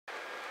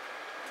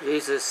Today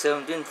is the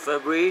 17th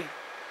February,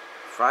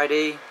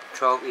 Friday,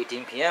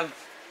 12:18 p.m.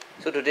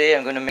 So today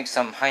I'm going to make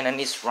some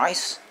Hainanese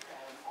rice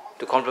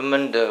to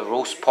complement the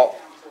roast pork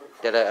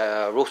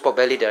roast pork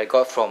belly that I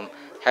got from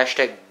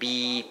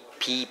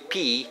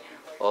 #BPP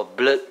or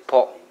blood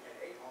pork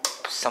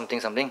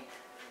something.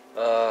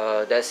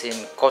 That's in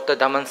Kota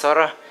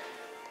Damansara.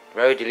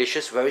 Very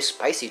delicious, very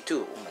spicy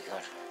too. Oh my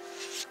god.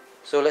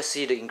 So let's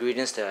see the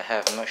ingredients that I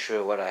have. I'm not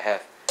sure what I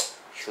have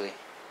actually.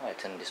 I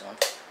turn this on.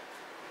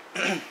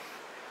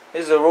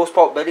 This is a roast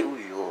pork belly.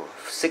 Ooh,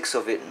 6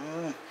 of it.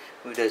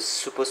 With that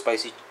super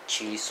spicy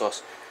chili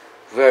sauce.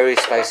 Very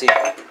spicy.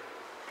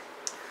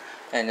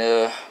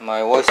 And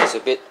my voice is a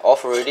bit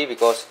off already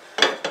because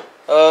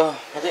I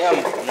think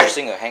I'm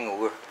nursing a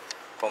hangover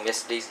from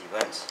yesterday's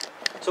events.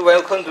 So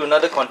welcome to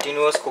another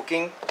continuous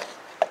cooking.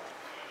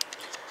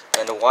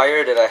 And the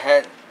wire that I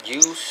had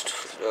used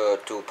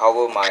to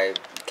power my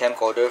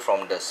camcorder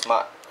from the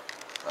smart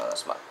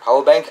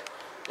power bank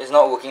is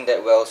not working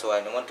that well, so I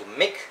don't want to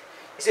make,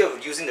 instead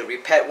of using the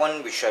repaired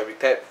one, which I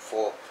repaired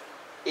for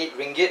 8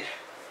 ringgit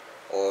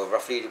or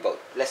roughly about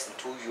less than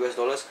 $2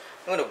 US,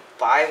 I'm going to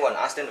buy one,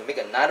 ask them to make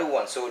another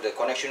one so the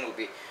connection will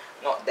be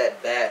not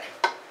that bad.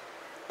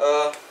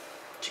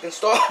 Chicken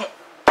stock,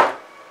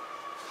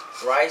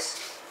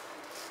 rice,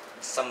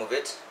 some of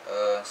it,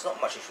 it's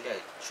not much actually, I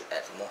should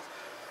add more.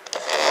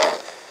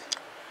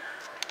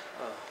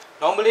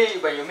 Normally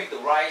when you make the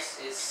rice,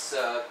 it's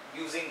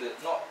using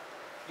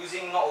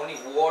not only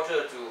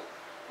water to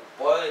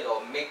boil it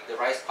or make the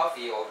rice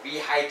puffy or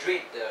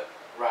rehydrate the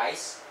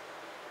rice.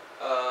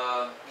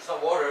 It's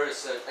not water,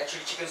 it's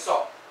actually chicken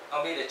stock.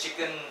 Normally the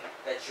chicken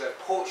that you have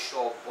poached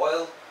or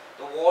boiled,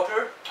 the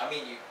water,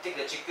 you take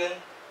the chicken,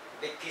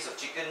 big piece of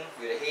chicken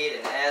with the head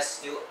and ass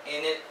still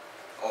in it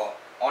or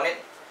on it,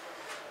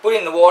 put it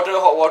in the water,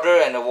 hot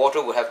water, and the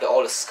water will have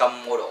all the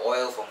scum or the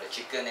oil from the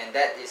chicken, and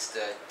that is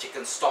the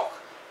chicken stock.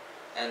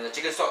 And the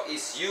chicken stock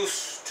is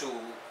used to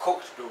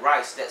cook the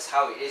rice, that's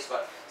how it is.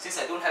 But since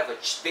I don't have a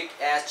big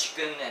ass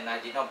chicken and I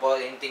did not boil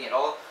anything at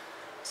all,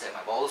 except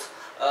my balls,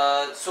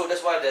 so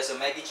that's why there's a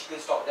Maggi chicken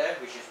stock there,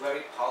 which is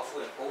very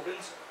powerful and potent.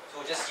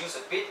 So just use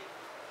a bit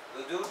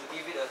will do to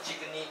give it a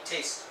chickeny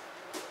taste.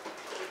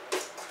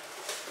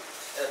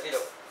 Add a bit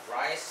of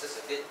rice,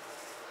 just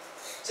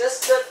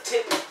a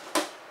tip.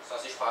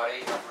 Sausage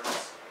party,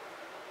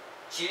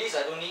 chilies,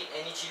 I don't need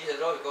any chilies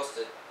at all because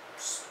the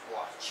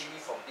chili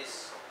from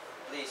this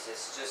place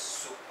is just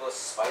super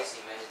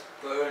spicy, man. It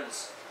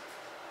burns.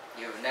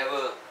 You've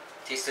never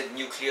tasted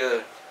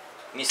nuclear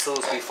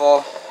missiles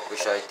before,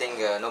 which I think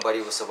nobody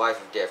will survive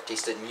if they have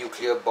tasted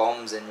nuclear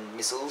bombs and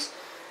missiles.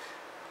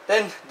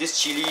 Then this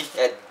chili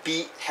at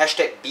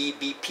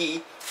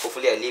 #BBP.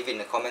 Hopefully I leave in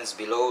the comments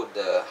below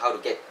how to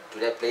get to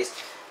that place.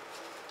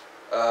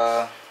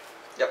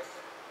 Yep.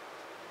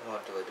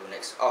 What do I do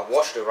next?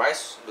 Wash the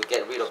rice to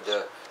get rid of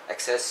the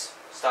excess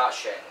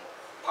starch and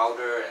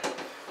powder and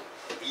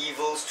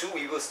weevils. 2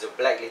 weevils, the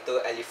black little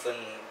elephant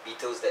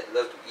beetles that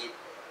love to eat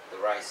the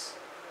rice.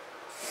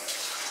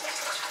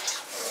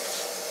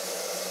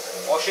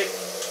 Wash it.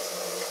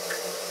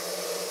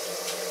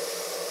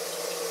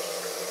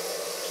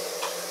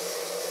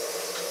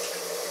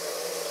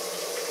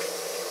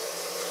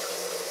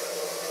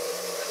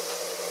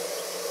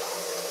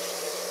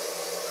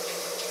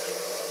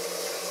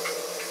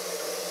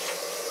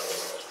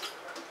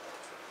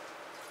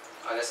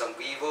 There's some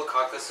weevil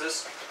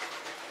carcasses.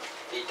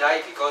 They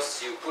died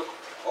because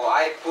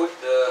I put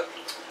the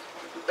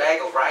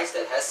bag of rice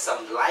that has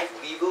some live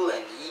weevil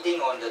and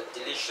eating on the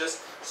delicious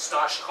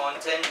starch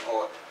content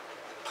or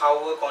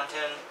power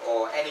content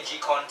or energy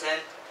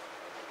content,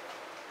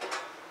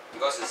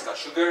 because it's got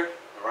sugar.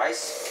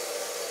 Rice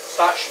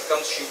starch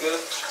becomes sugar.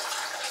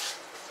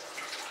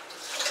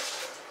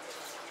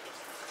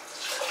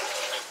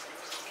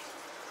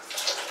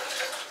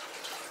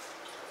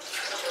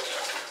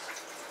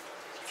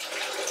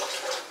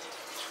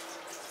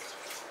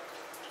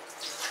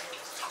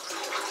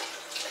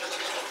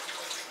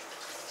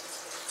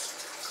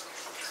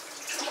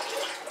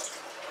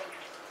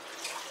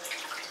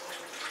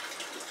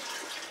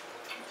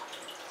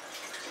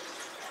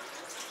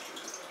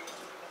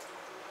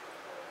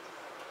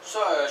 So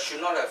I should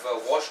not have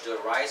washed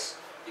the rice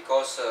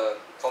because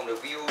from the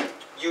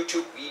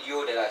YouTube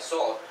video that I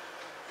saw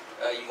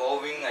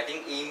involving, I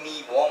think,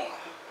 Amy Wong,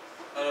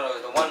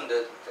 no, the one,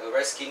 the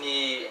very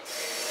skinny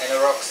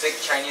anorexic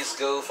Chinese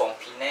girl from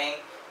Penang,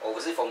 or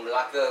was it from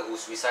Malacca,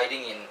 who's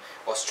residing in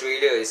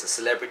Australia, is a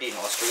celebrity in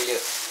Australia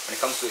when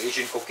it comes to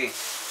Asian cooking.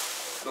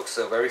 Looks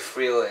very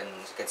frail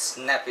and you can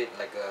snap it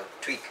like a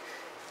twig.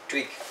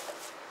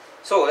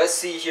 So let's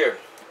see here.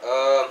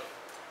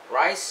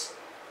 Rice.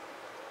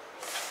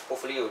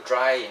 Hopefully it will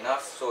dry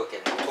enough so I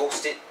can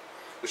toast it,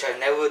 which I've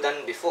never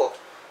done before.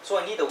 So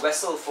I need a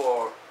vessel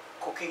for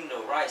cooking the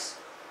rice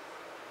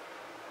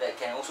that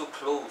can also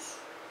close.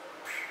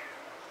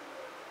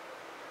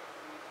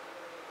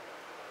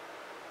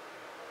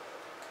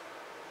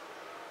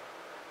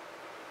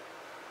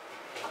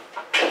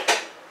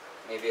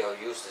 Maybe I'll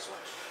use this one.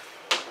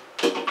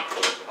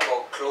 How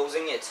about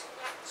closing it?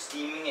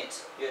 steaming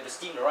it. You have to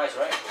steam the rice,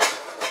 right?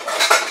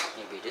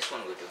 Maybe this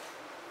one will do.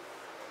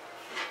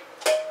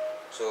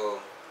 So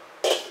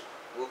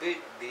will it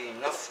be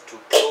enough to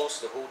close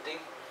the whole thing?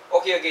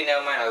 Okay,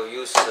 never mind. I will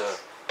use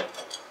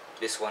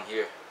this one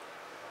here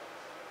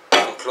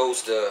to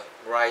close the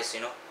rice,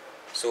 you know,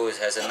 so it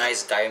has a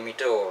nice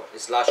diameter, or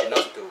it's large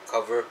enough to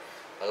cover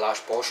a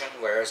large portion,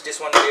 whereas this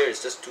one here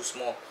is just too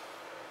small.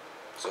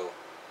 So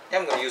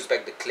I'm going to use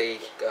back the clay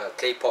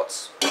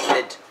pot's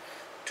lid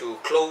to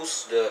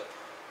close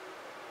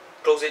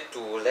it, to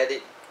let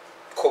it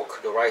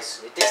cook the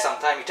rice. It takes some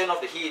time. You turn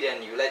off the heat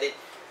and you let it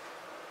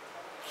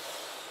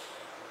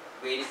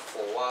wait it for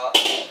a while,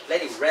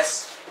 let it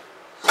rest,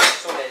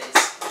 so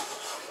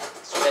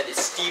that it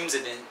steams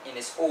it in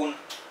its own,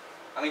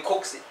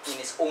 cooks it in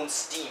its own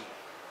steam.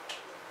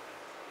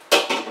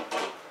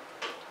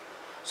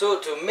 So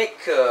to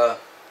make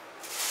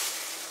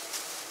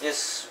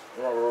this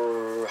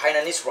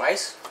Hainanese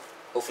rice,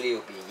 hopefully it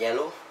will be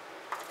yellow,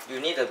 you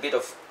need a bit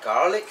of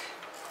garlic.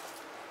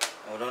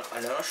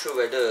 I'm not sure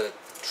whether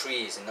 3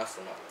 is enough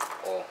or not,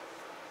 or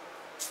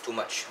too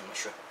much, I'm not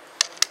sure.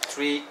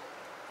 3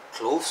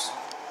 cloves,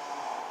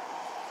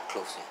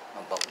 yeah,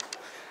 not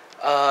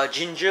about.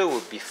 Ginger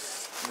would be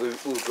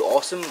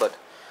awesome, but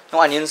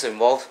no onions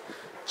involved.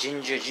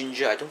 Ginger,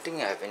 I don't think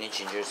I have any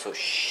ginger, so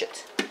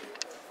shit.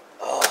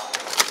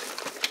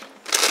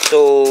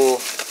 So I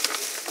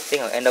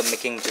think I'll end up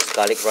making just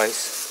garlic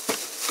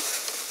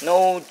rice.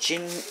 No oh,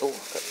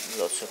 got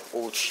lots of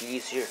old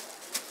cheese here,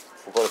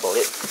 forgot about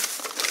it.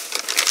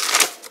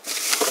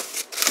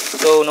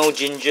 So no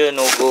ginger,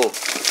 no go.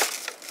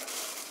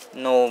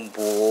 No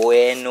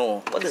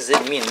bueno. What does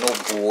it mean, no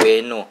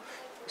bueno?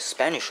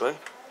 Spanish, right?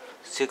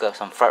 Still got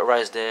some fried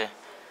rice there.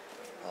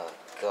 Oh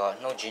god,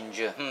 no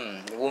ginger.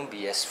 It won't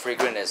be as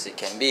fragrant as it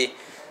can be.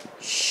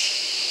 Shit.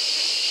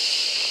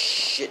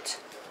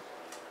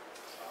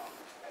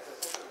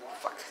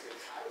 Fuck.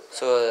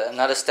 So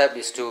another step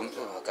is to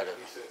gotta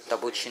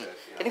double chin.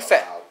 Getting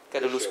fat.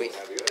 Gotta lose weight.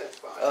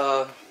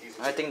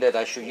 I think that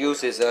I should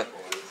use is a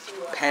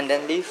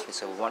pandan leaf.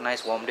 It's a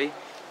nice warm day.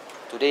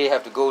 Today I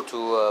have to go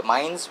to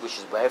mines, which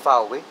is very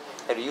far away.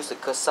 I have to use the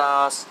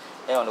Kesas,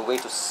 then on the way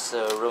to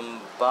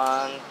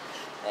Seremban,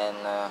 and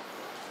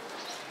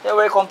they're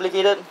very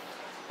complicated,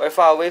 very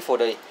far away for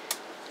the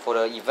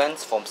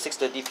events from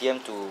 6:30 p.m.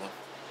 to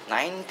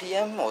 9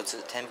 p.m. or is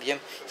it 10 p.m.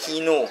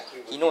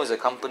 Hino is a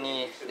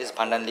company. This is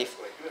pandan leaf.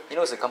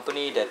 Hino is a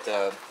company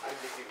that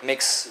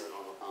makes.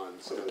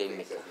 What do they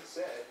make?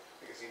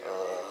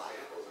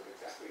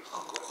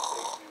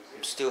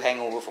 I'm still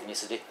hangover from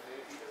yesterday.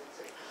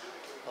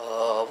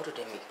 What do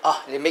they make?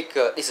 They make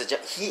this is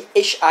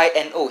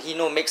Hino.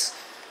 Hino makes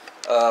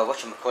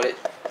whatchamacallit,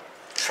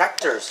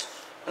 tractors.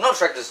 Not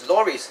tractors,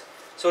 lorries.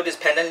 So this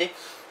pandan leaf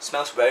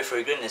smells very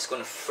fragrant. It's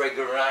going to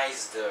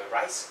fragranize the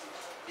rice.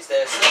 Is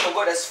there a simple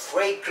word that's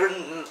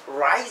fragrant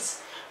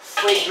rice?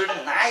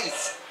 Fragrant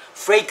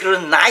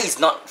nice,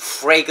 not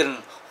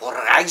fragrant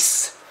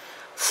rice.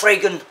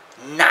 Fragrant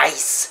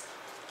nice.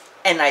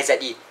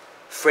 N-I-Z-E.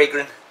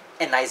 Fragrant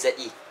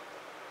N-I-Z-E.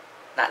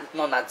 Not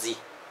Nazi.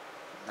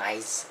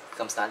 Nice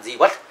becomes Nazi.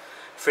 What?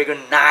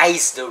 Fragrant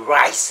nice the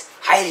rice.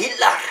 Heil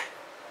Hitler.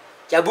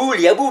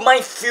 Jawohl,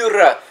 mein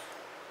Führer.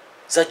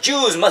 The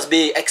Jews must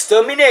be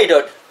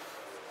exterminated.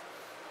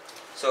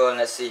 So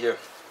let's see here.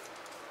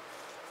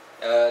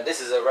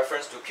 This is a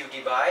reference to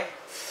PewDiePie,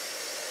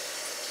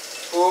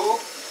 who,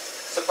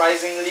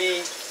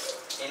 surprisingly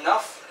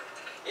enough,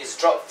 is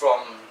dropped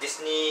from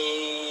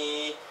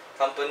Disney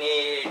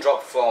company,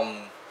 dropped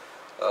from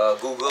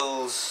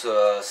Google's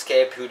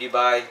Scare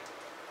PewDiePie,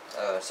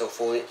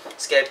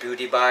 Scare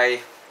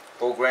PewDiePie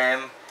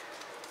program,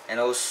 and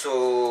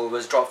also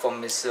was dropped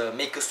from his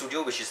Maker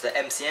Studio, which is the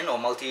MCN or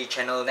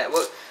multi-channel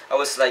network. I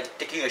was like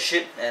taking a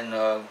shit and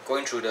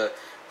going through the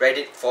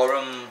Reddit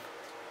forum.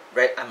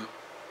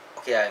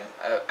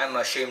 I'm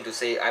ashamed to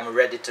say I'm a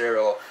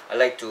Redditor, or I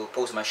like to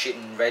post my shit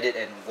in Reddit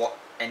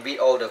and read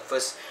all the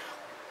first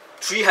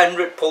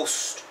 300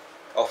 posts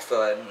of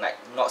like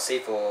not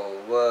safe for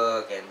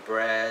work and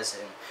breast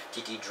and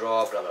TT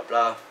draw, blah blah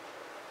blah.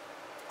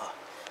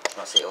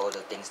 Not say all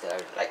the things that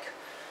I like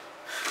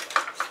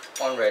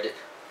on Reddit.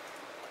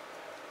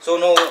 So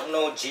no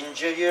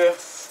ginger here.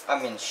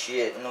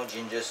 No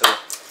ginger. So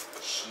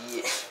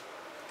shit.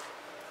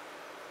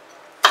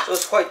 So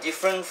it's quite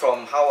different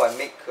from how I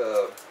make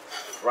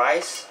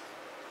rice.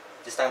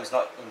 This time it's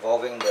not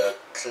involving the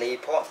clay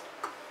pot.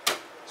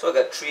 So I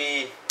got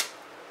 3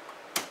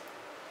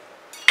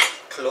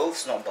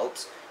 cloves, not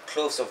bulbs,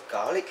 cloves of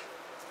garlic.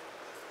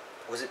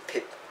 Was it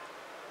pip?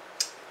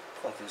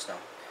 I'm confused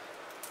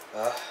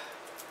now.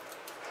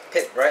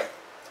 Pip, right?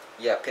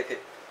 Yeah,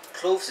 pip.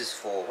 Cloves is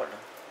for what?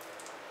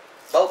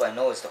 Bulb I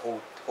know is the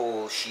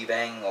whole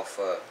shebang of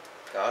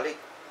garlic.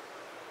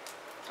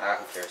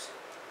 Who cares?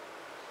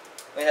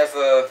 When you have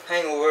a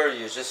hangover,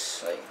 you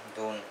just like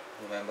don't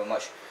remember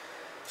much.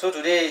 So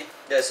today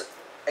there's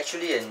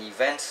actually an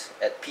event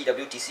at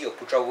PWTC, or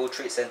Putra World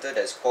Trade Center,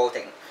 that's called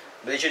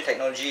Malaysian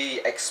Technology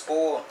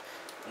Expo.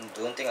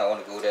 Don't think I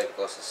want to go there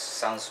because it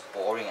sounds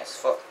boring as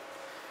fuck.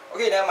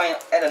 Okay, then I might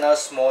add another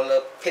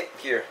smaller pip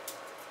here.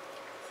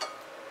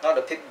 Not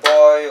the Pip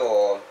Boy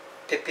or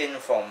Pippin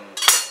from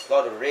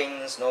Lord of the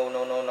Rings. No,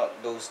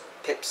 not those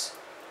pips,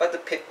 but the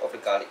pip of the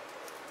garlic.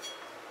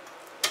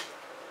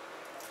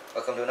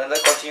 Welcome to another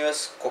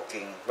continuous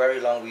cooking. Very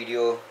long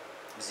video,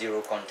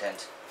 zero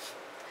content,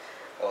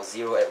 or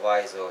zero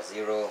advice, or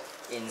zero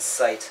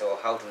insight, or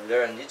how to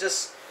learn. You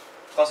just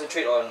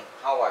concentrate on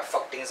how I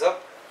fuck things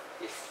up,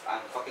 if I'm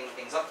fucking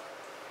things up,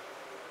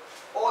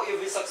 or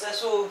if it's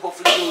successful,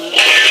 hopefully you'll...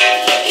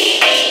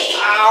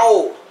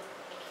 Ow!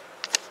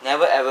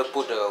 Never ever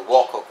put a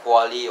wok or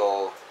kuali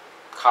or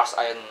cast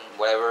iron,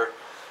 whatever,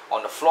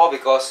 on the floor,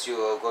 because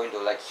you're going to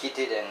like hit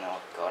it and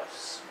oh god,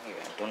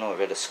 I don't know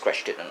whether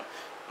scratched it or not.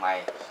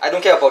 I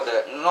don't care about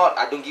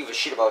I don't give a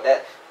shit about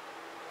that.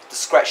 The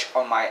scratch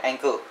on my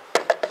ankle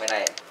when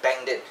I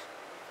banged it,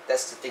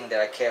 that's the thing that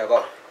I care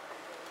about.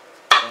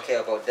 I don't care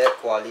about that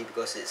quality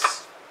because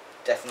it's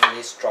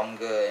definitely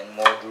stronger and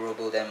more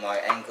durable than my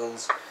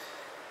ankles.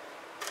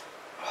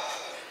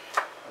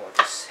 Or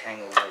this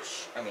hangover,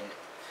 I mean,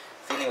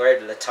 feeling very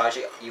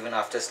lethargic even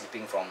after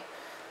sleeping from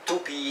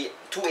 2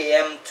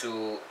 AM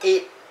to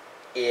 8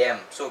 AM.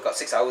 So got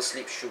 6 hours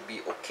sleep, should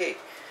be okay.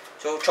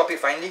 So chop it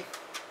finely.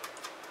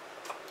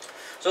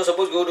 So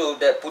supposed to go to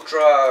that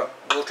Putra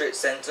World Trade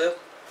Center,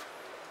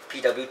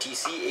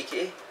 PWTC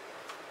aka,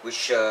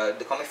 which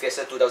the Comic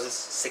Fiesta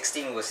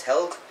 2016 was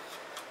held.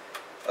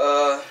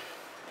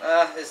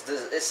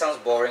 It sounds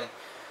boring,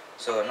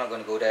 so I'm not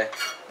going to go there.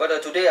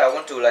 But today I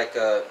want to like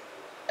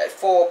at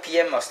 4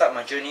 PM I'll start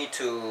my journey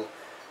to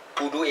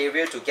Pudu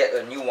area to get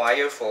a new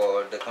wire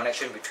for the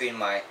connection between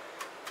my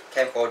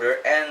camcorder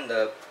and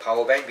the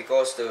power bank,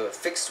 because the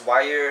fixed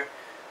wire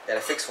that I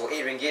fixed for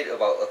 8 ringgit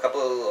about a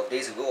couple of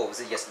days ago, or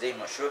was it yesterday, I'm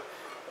not sure,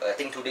 I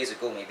think 2 days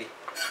ago maybe,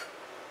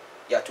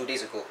 yeah, 2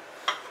 days ago,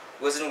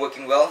 wasn't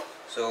working well.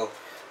 So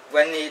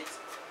when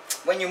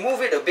you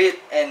move it a bit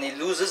and it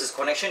loses its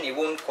connection, it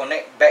won't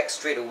connect back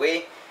straight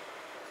away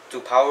to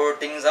power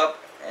things up,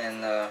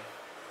 and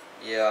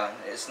yeah,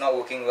 it's not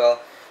working well.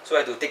 So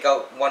I had to take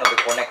out one of the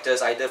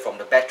connectors, either from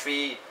the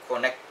battery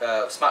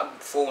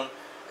smartphone.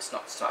 It's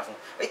not smartphone.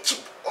 I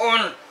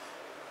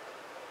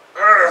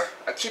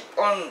keep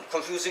on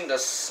confusing the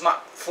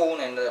smartphone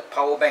and the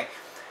power bank.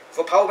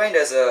 For power bank,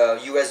 there's a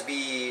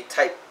USB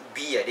Type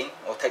B, I think,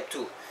 or Type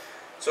 2.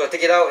 So I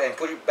take it out and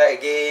put it back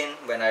again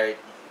when I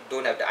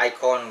don't have the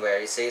icon where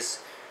it says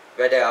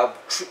whether there are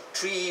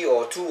 3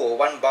 or 2 or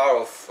 1 bar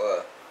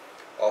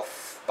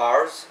of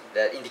bars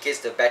that indicates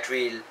the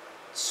battery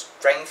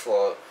strength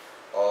or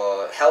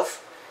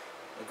health.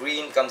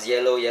 Green becomes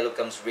yellow, yellow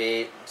becomes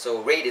red.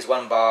 So red is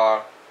 1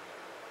 bar,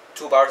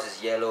 2 bars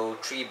is yellow,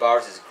 3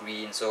 bars is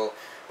green. So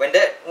when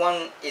that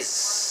one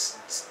is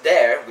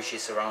there, which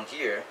is around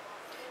here,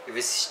 if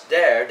it's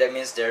there, that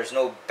means there's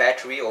no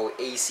battery or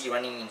AC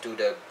running into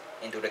the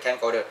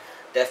camcorder.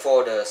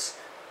 Therefore the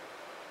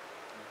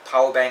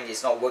power bank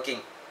is not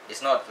working.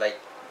 It's not like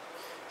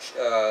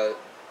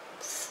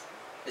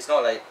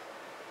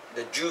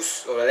the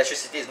juice or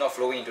electricity is not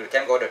flowing into the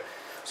camcorder.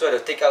 So I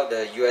have to take out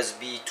the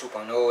USB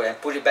 2.0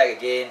 and put it back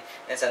again,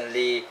 and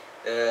suddenly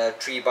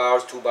 3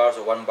 bars, 2 bars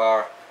or 1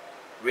 bar,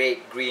 red,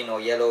 green or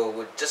yellow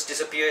would just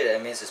disappear.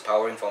 That means it's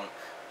powering from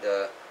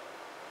the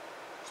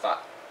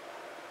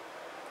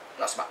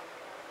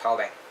power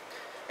bank.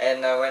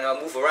 And when I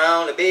move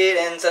around a bit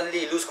and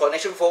suddenly lose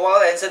connection for a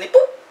while, and suddenly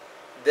poof,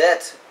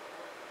 that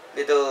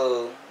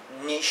little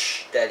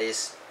niche,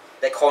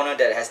 that corner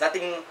that has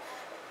nothing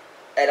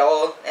at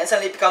all, and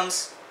suddenly it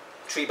becomes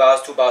 3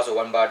 bars, 2 bars or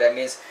 1 bar. That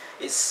means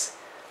it's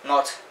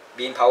not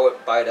being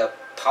powered by the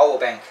power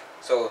bank.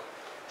 So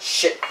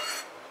shit.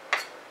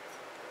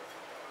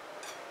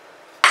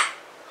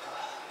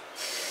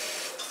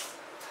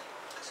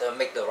 So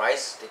make the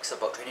rice, takes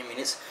about 20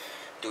 minutes.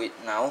 Do it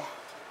now.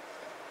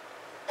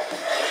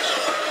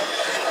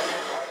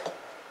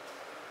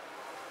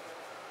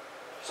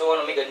 So I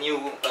want to make a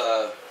new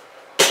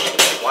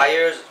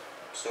wires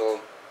so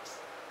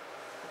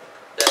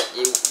that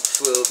it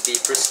will be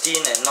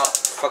pristine and not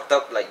fucked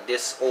up like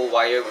this old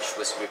wire which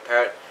was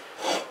repaired.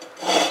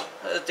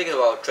 It takes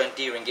about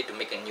 20 ringgit to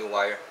make a new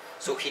wire.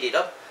 So heat it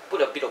up,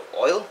 put a bit of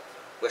oil,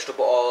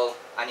 vegetable oil,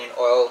 onion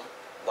oil,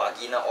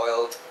 vagina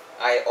oil,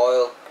 eye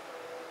oil,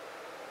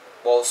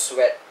 ball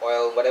sweat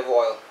oil, whatever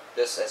oil,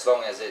 just as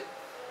long as it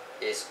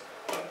is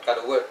got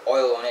the word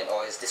oil on it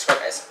or is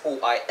described as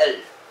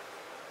OIL.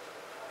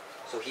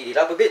 So heat it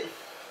up a bit.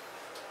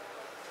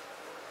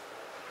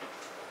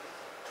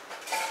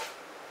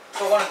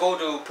 So I want to go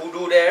to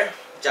Pudu there,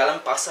 Jalan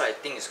Pasar I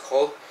think it's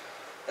called.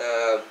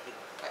 I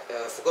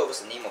forgot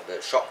what's the name of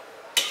the shop.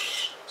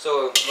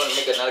 So I'm going to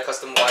make another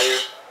custom wire,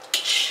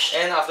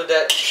 and after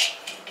that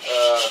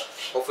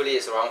hopefully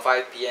it's around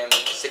 5 PM,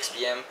 6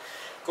 PM,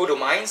 go to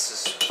mines.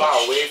 It's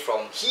far away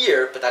from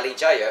here, Petaling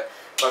Jaya,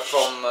 but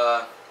from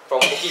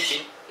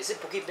Bukit, is it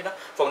Bukit?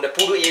 From the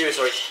Pudu area,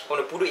 sorry, from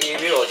the Pudu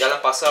area or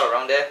Jalan Pasar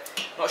around there.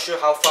 Not sure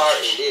how far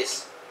it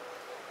is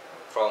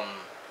from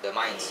the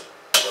mines.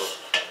 So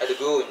I had to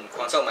go and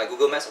consult my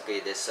Google Maps. Okay,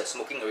 there's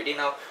smoking already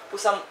now. Put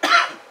some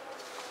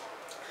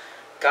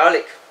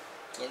garlic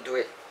into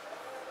it.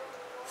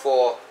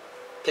 4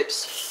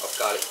 pips of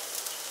garlic.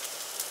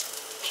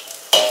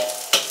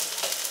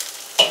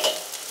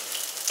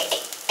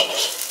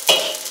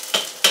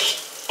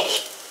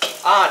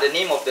 The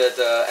name of the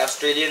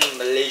Australian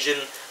Malaysian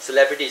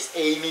celebrity is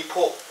Amy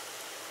Poe.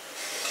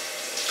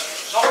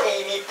 Not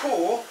Amy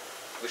Poo,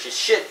 which is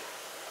shit.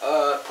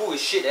 Poo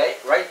is shit,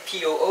 right?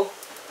 P-O-O.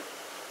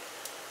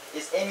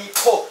 It's Amy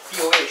Poe,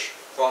 P-O-H,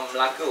 from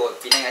Malacca or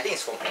Penang. I think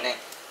it's from Penang.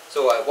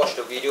 So I watched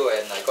the video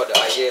and I got the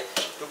idea.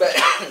 Too bad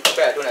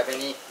I don't have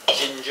any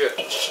ginger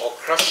or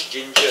crushed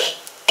ginger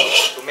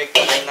to make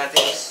the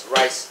Hainanese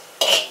rice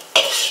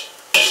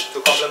to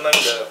complement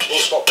the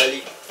roast pork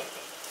belly.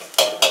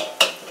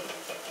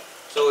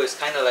 So it's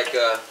kind of like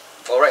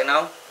right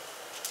now,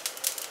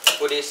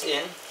 put this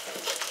in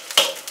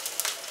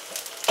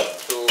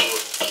to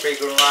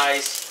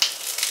fragranize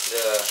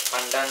the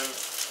pandan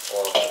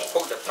or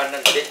cook the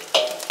pandan a bit.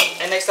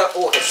 And next up,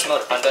 oh, I can smell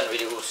the pandan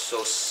really. Oh,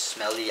 so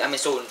smelly. I mean,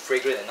 so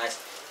fragrant and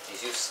nice. If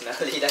you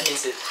smelly, that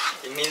means it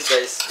means that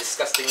it's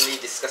disgusting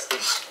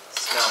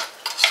smell.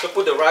 So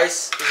put the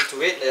rice into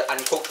it, the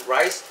uncooked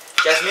rice.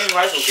 Jasmine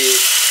rice will be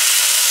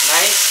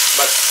nice,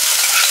 but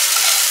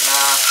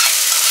nah,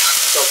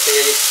 it's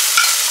okay.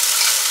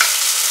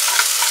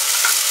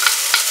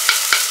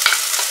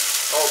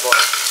 Oh boy.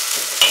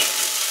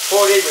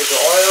 Pour it with the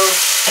oil.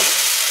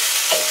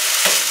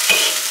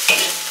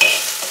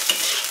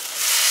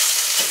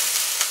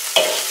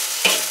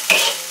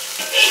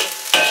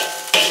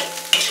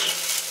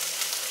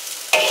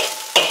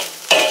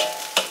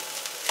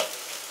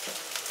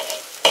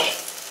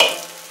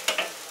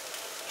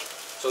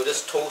 So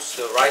just toast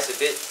the rice a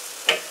bit.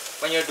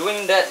 When you're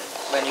doing that,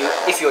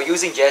 if you're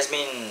using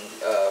jasmine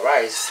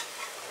rice,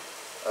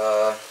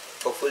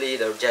 hopefully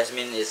the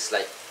jasmine is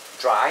like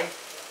dry,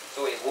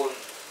 so it won't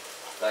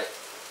like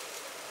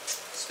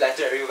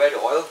splatter everywhere, the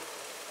oil.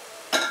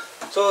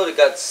 So we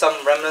got some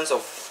remnants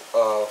of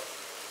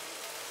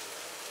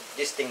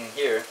this thing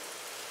here.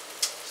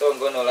 So I'm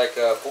gonna like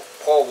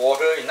pour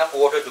water, enough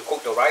water to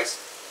cook the rice,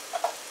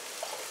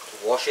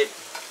 to wash it.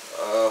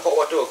 Hot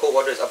water or cold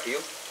water is up to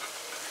you.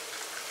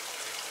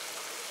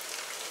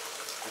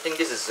 I think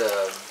this is the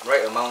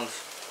right amount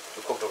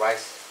to cook the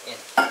rice in.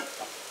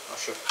 Not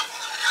sure.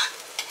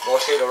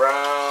 Wash it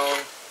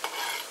around.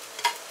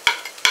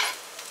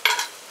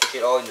 Push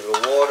it all into the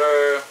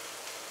water.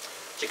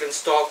 Chicken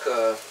stock,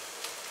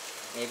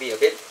 maybe a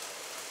bit,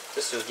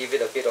 just to give it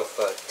a bit of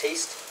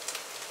taste.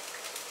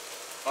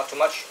 Not too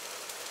much.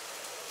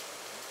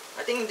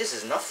 I think this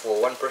is enough for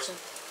one person.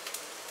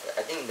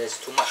 I think there's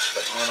too much,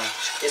 but no.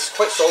 It's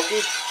quite salty.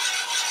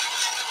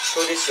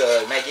 So this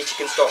Maggi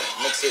chicken stock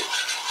makes it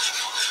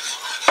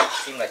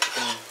seem like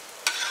chicken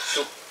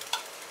soup.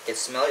 Can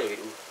smell it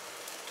already.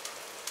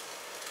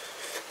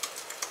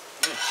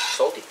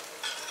 Salty.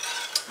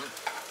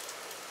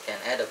 Can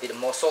add a bit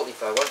more salt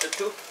if I wanted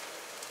to.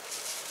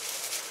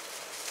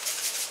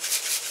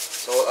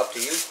 It's all up to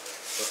you.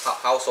 So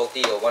how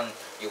salty you want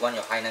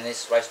your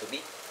Hainanese rice to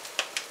be.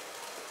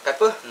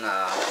 Pepper?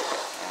 Nah,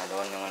 I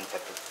don't want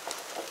pepper.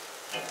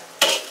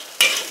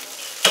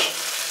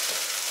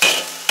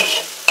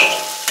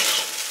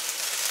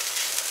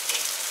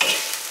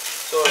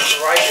 So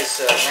the rice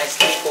is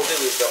nicely coated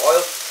with the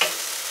oil.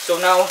 So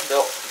now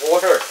the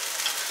water,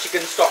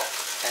 chicken stock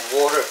and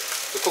water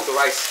to cook the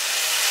rice.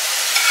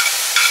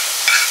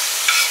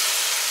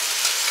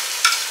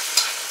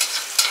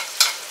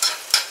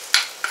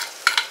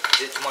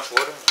 Is it too much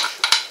water? I'm not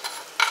sure.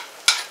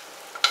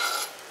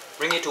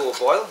 Bring it to a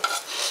boil.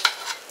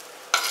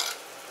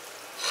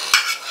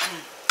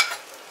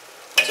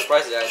 I'm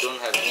surprised that I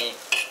don't have any.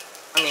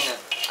 I mean,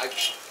 I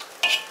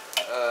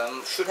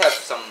should have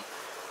some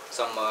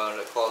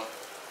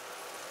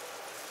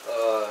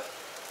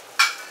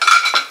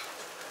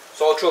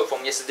sore throat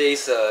from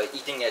yesterday's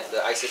eating at the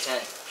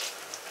Isotan.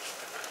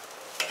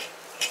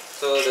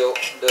 So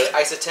the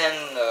Isotan,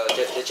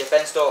 the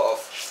Japan store of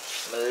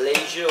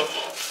Malaysia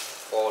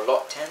for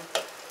lot 10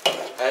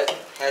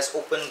 has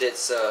opened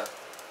its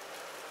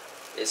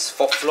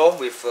 4th floor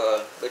with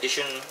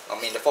addition. I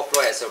mean, the 4th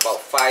floor has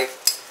about five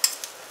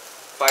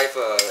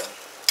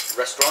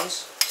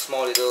restaurants,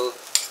 small little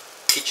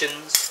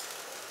kitchens.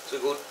 So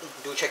go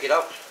do check it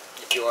out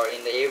if you are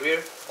in the area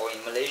or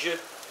in Malaysia.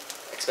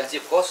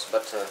 Expensive of course,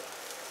 but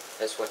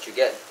that's what you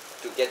get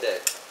to get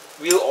the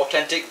real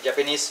authentic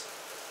Japanese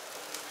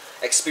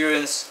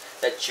experience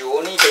that you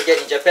only can get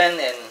in Japan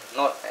and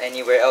not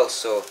anywhere else.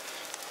 So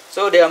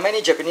there are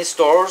many Japanese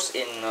stores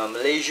in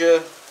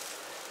Malaysia.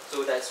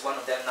 So that's one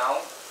of them now.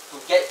 To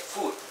get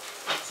food,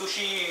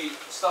 sushi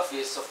stuff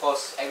is of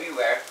course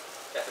everywhere,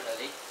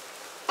 definitely.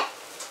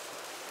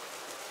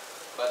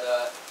 But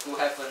to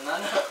have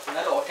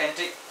another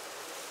authentic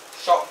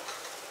shop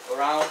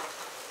around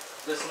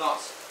does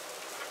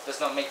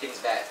not make things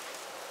bad.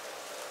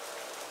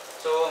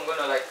 So I'm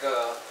gonna like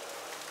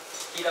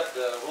heat up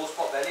the roast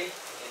pork belly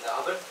in the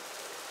oven,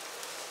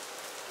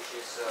 which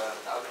is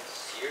the oven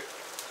is here.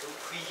 To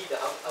preheat the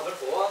oven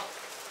for a while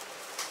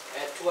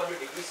at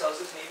 200 degrees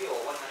Celsius maybe, or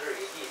 180,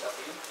 it's up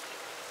to you.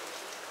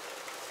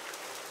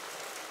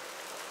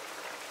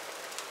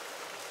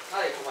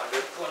 I like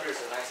 200. 200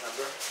 is a nice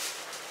number,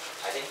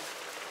 I think.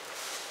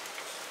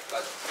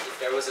 But if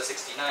there was a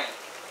 69,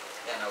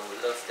 then I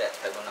would love that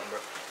type of number.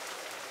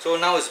 So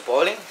now it's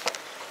boiling.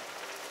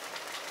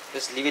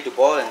 Just leave it to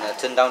boil and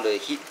turn down the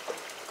heat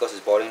because it's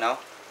boiling now.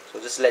 So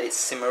just let it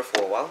simmer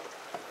for a while.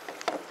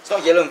 It's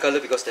not yellow in color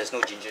because there's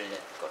no ginger in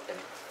it. God damn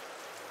it.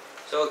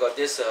 So I got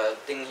this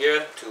thing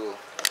here to.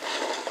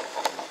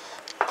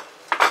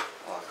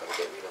 Oh, I gotta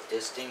get rid of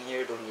this thing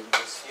here. Don't need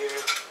this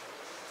here.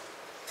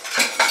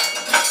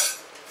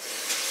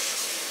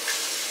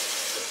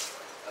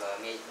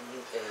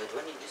 Do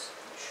I need this?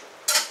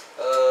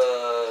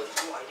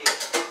 No idea.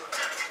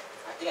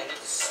 I think I need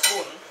this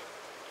spoon. I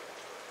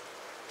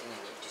think I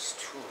need this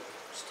too.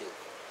 Still.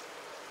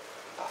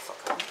 Ah, fuck.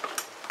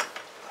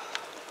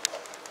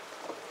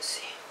 Let's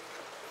see.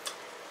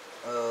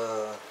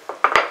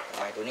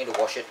 I don't need to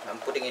wash it. I'm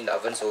putting it in the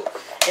oven, so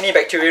any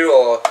bacteria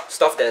or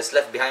stuff that is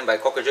left behind by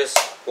cockroaches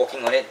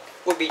walking on it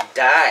would be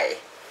die.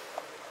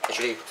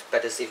 Actually,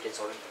 better safe than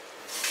sorry.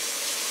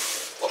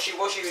 Wash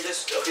it with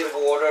just a bit of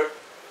water.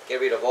 Get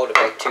rid of all the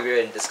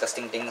bacteria and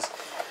disgusting things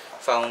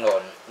found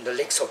on the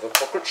legs of a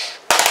cockroach.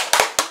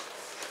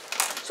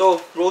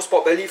 So roast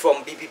pork belly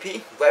from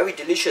BPP, very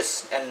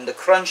delicious, and the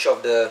crunch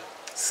of the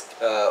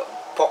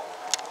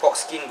pork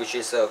skin, which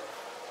is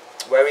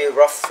very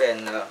rough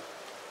and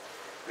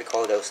we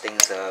call those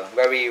things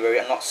very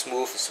not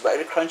smooth. It's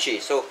very crunchy.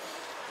 So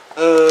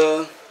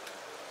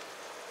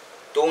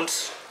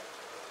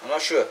I'm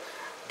not sure.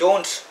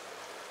 Don't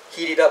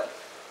heat it up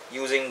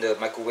using the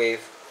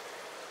microwave.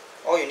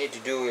 All you need to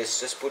do is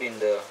just put in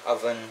the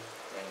oven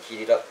and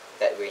heat it up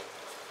that way.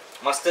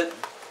 Mustard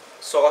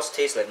sauce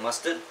tastes like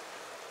mustard.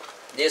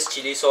 This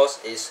chili sauce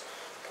is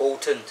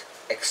potent,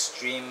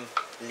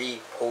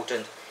 extremely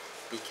potent.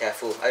 Be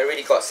careful. I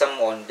already got some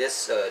on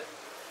this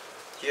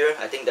here.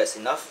 I think that's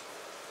enough.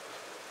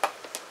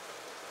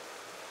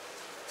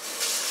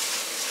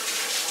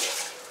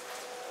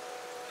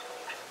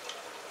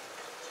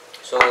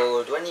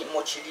 So do I need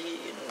more chili?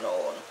 No,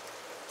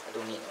 I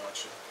don't need more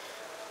chili.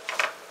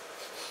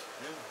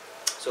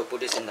 So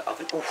put this in the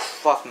oven. Oh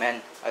fuck,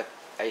 man!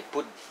 I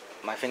put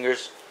my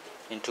fingers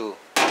into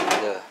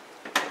the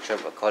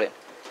whatever I call it,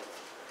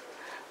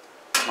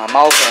 my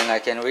mouth, and I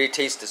can really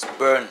taste this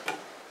burn.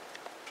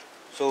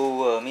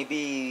 So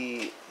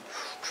maybe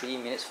 3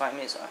 minutes, 5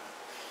 minutes.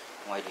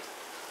 No idea.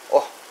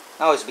 Oh,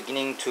 now it's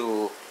beginning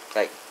to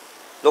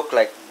look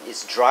like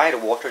it's dry. The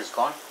water is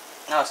gone.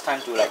 Now it's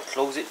time to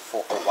close it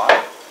for a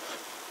while.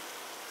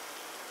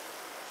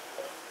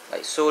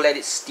 So let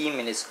it steam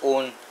in its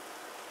own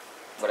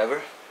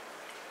whatever.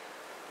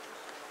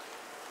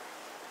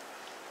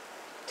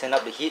 Turn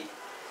up the heat.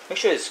 Make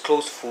sure it's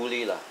closed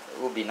fully lah.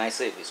 It would be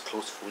nicer if it's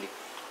closed fully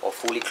or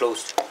fully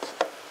closed.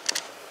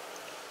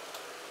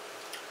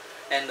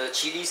 And the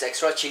chilies,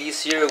 extra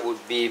chilies here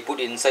would be put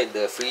inside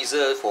the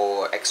freezer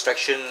for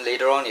extraction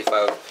later on if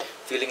I'm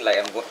feeling like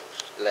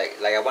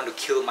I want to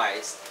kill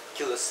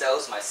the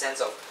cells, my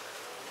sense of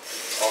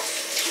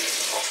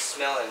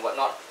smell and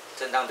whatnot.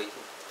 Turn down the heat.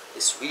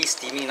 It's really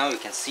steamy now. You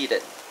can see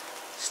that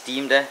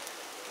steam there.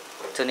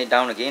 Turn it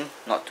down again,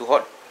 not too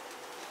hot.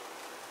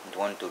 I don't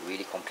want to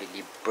really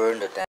completely burn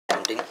the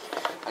damn thing.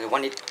 I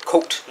want it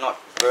cooked, not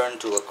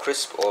burned to a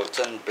crisp or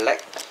turn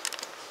black.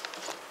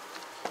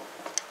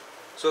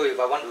 So if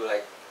I want to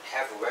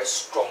have a very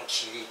strong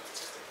chili,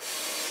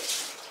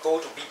 go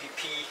to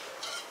BPP,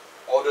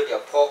 order their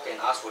pork and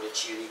ask for the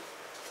chili.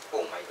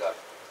 Oh my god,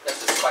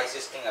 that's the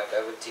spiciest thing I've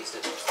ever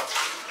tasted.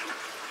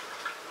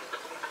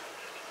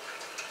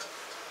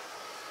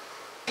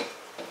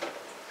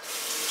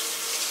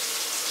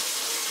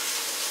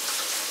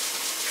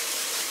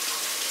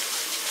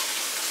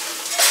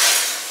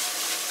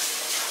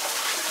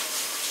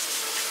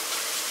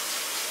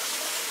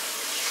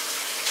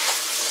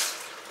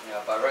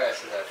 By right, I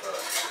should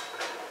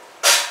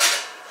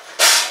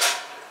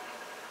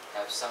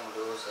have some of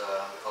those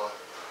called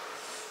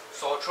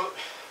sore throat.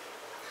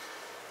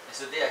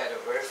 Yesterday I had a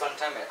very fun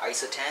time at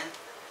Isotan.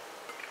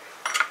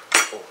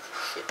 Oh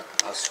shit!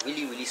 I was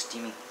really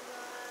steaming.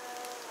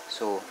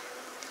 So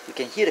you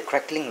can hear the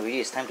crackling already.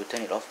 It's time to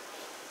turn it off.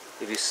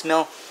 If you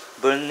smell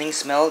burning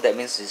smell, that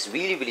means it's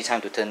really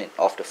time to turn it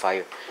off the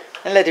fire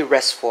and let it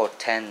rest for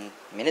 10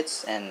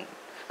 minutes. And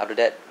after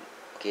that,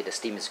 okay, the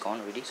steam is gone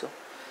already. So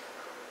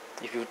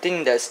if you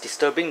think that's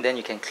disturbing, then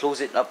you can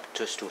close it up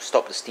just to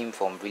stop the steam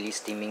from really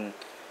steaming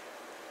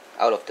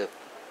out of the,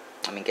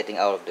 getting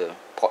out of the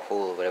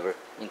pothole or whatever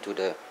into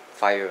the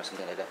fire or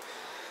something like that.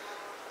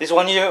 This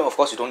one here, of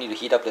course, you don't need to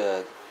heat up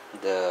the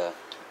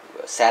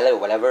salad or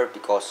whatever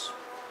because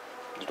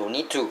you don't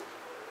need to.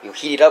 You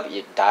heat it up,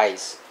 it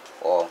dies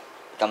or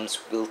becomes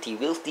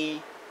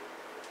wilty.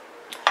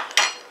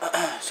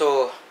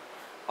 So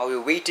while we're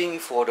waiting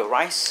for the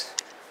rice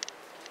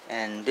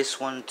and this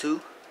one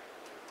too,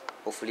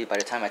 hopefully by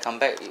the time I come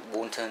back it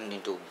won't turn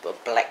into a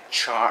black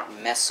charred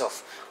mess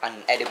of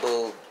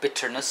unedible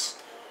bitterness.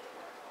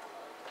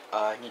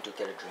 I need to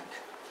get a drink.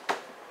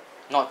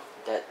 Not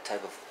that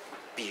type of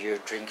beer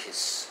drink,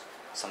 is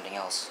something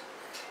else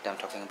that I'm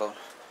talking about.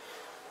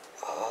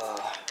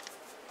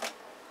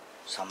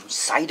 Some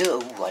cider.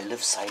 Oh, I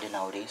love cider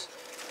nowadays.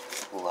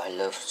 Oh, I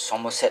love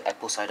Somerset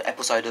apple cider.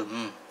 Apple cider.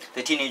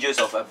 The teenagers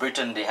of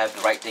Britain, they have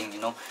the right thing.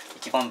 You know, they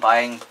keep on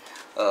buying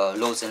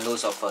loads and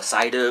loads of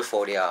cider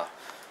for their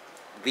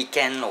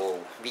weekend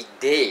or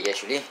weekday.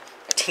 Actually,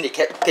 I think they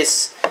get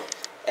pissed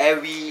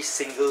every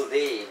single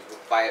day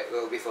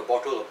with a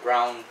bottle of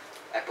brown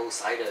apple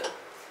cider.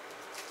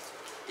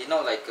 Did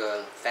not like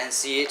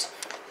fancy it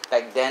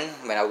back then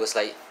when I was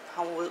like,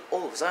 how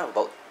old was I?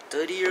 About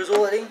 30 years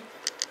old, I think,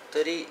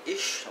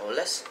 30-ish or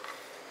less.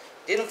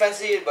 Didn't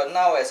fancy it, but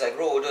now as I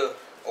grow older,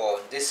 or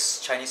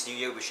this Chinese New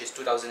Year, which is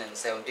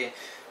 2017,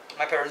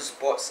 my parents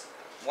bought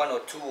 1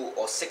 or 2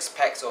 or 6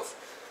 packs of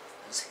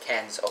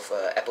cans of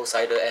apple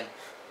cider, and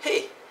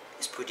hey,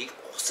 it's pretty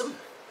awesome.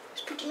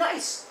 It's pretty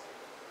nice.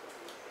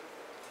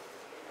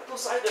 Apple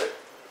cider,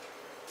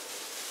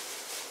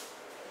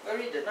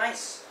 very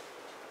nice.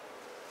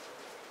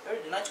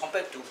 Very nice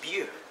compared to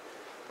beer.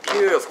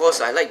 Beer, of course,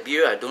 I like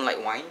beer. I don't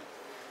like wine.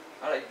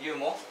 I like beer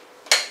more.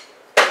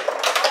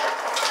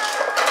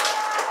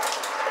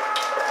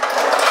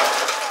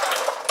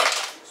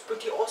 It's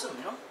pretty awesome,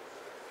 you know.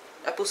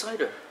 Apple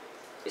cider.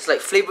 It's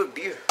like flavored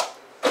beer.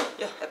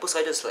 Yeah, apple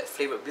cider is like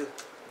flavored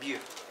beer.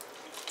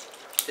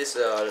 This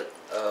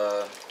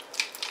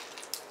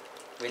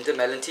winter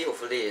melon tea.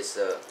 Hopefully, it's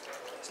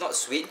not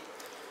sweet.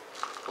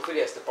 Hopefully,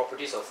 it has the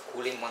properties of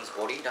cooling one's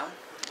body down.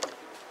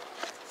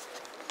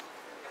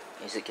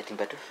 Is it getting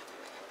better?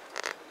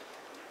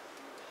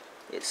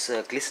 It's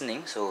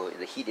glistening, so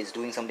the heat is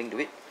doing something to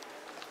it.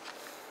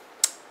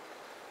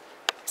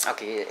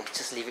 Okay,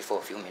 just leave it for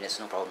a few minutes,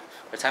 no problem.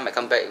 By the time I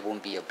come back, it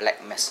won't be a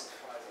black mess.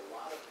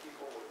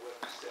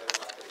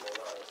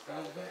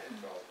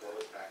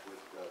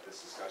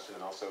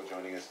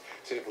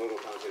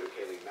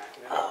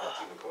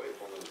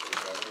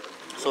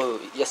 So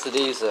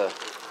yesterday's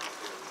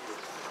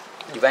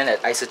event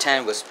at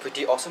Isotan was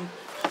pretty awesome.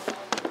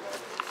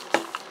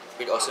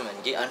 Awesome,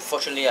 and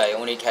unfortunately I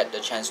only had the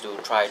chance to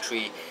try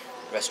 3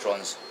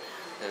 restaurants.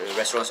 The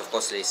restaurants, of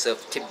course, they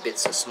serve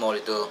tidbits, small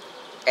little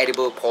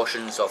edible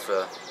portions of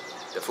the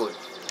food,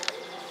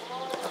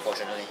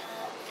 unfortunately.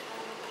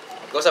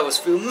 Because I was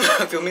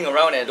filming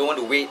around and I don't want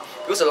to wait,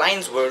 because the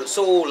lines were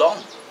so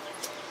long.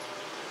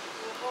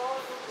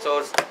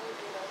 So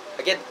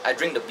again, I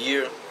drink the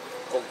beer,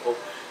 Coke,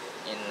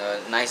 in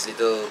nice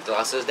little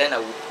glasses, then I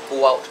would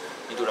go out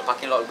into the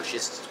parking lot, which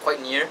is quite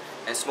near,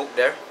 and smoke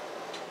there.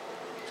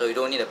 So you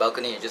don't need a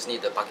balcony, you just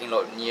need the parking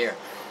lot near.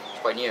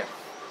 It's quite near.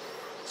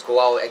 Just go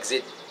out,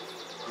 exit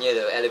near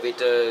the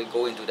elevator,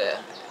 go into the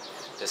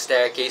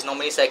staircase.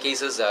 Normally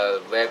staircases are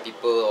where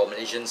people or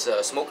Malaysians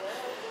smoke,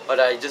 but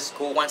I just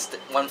go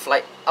one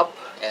flight up,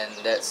 and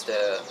that's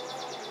the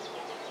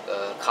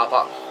car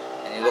park.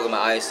 And you look at my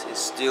eyes,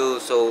 it's still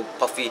so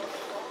puffy.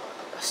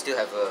 I still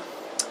have a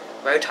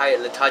very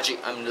tired, lethargic.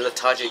 I'm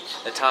lethargic.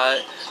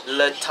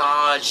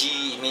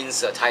 Lethargy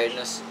means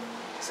tiredness.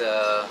 It's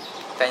a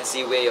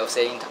fancy way of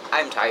saying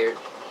I'm tired.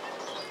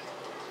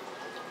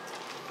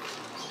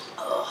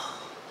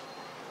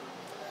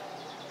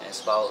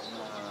 It's about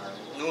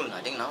noon,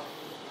 I think now.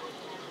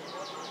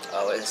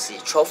 Let's see,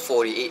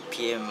 12:48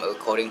 p.m.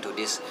 according to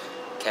this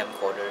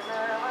camcorder.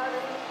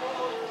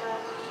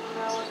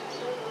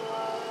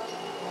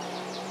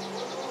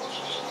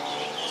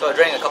 So I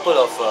drank a couple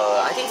of,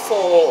 I think 4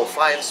 or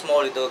 5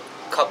 small little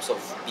cups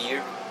of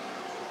beer,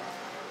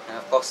 and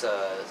of course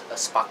a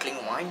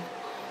sparkling wine.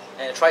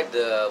 And I tried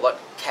the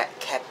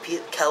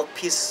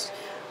Kelpis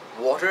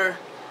water,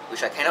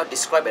 which I cannot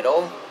describe at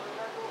all.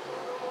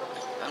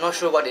 I'm not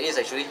sure what it is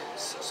actually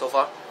so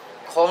far.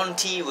 Corn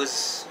tea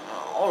was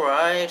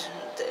alright.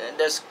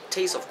 There's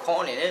taste of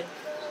corn in it.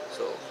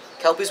 So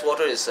Kelpis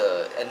water is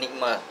an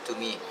enigma to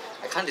me.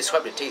 I can't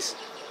describe the taste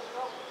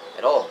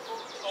at all.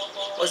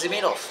 What's it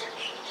made of?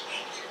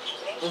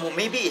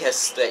 Maybe it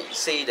has, like,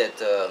 say that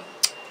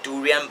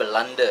durian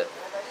blunder,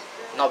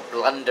 not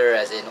blunder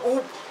as in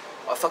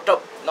I fucked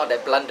up, not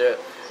that blunder.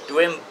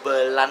 Durian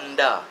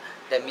Belanda.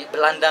 That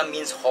Belanda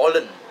means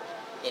Holland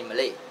in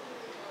Malay.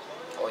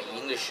 Or in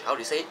English, how do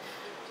you say it?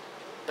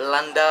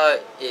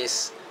 Belanda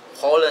is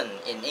Holland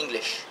in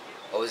English.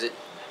 Or is it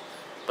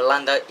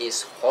Belanda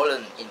is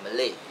Holland in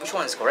Malay? Which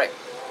one is correct?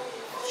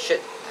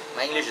 Shit,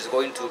 my English is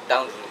going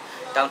down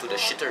to the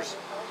shitters.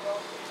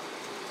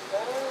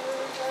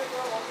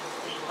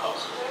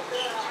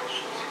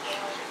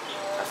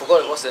 I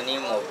forgot what's the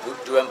name of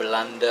Durian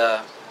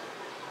Belanda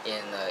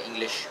in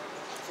English.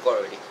 Forgot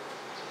already.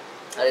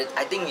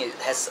 I think it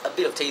has a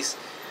bit of taste.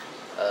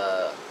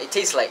 It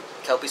tastes like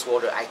Kelpis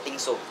water, I think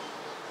so,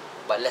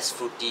 but less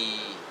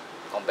fruity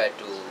compared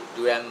to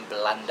Durian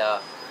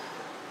Belanda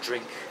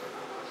drink.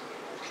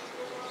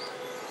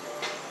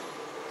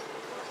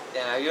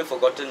 And I even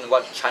forgotten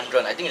what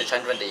Chandran, I think the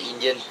Chandran, the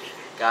Indian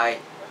guy,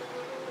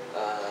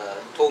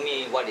 told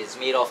me what it's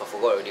made of. I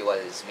forgot already what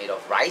it's made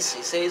of. Rice,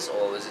 he says,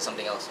 or is it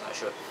something else? I'm not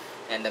sure.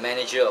 And the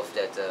manager of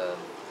that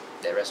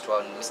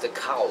restaurant, Mr.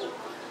 Cow,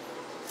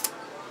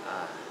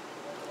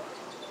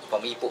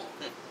 from Ipoh.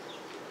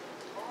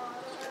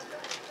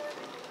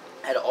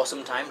 Had an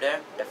awesome time there,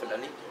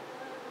 definitely.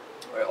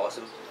 Very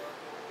awesome.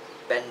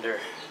 Bandar.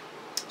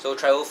 So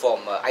travel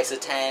from ISA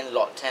 10,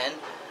 Lot 10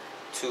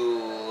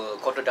 to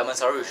Kota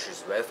Damansara, which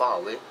is very far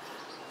away.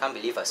 Can't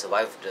believe I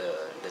survived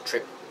the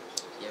trip,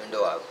 even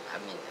though I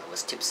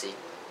was tipsy.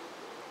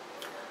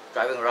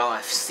 Driving around,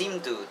 I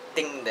seem to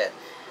think that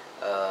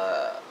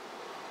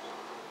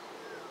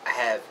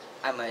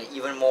I'm an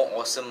even more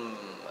awesome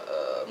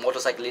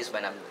motorcyclist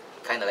when I'm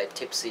kind of like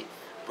tipsy,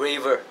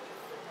 braver,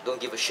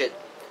 don't give a shit.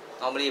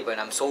 Normally when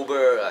I'm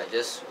sober, I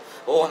just,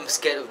 oh, I'm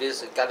scared of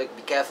this, gotta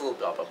be careful,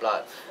 blah blah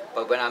blah.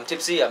 But when I'm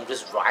tipsy, I'm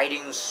just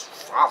riding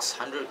fast,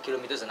 100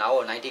 kilometers an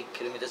hour, 90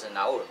 kilometers an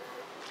hour.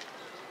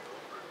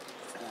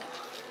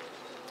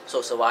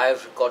 So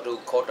survived, got to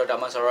Kota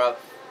Damansara,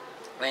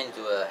 went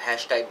to a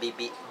hashtag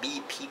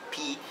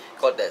BPP,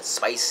 got the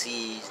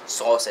spicy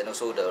sauce and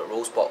also the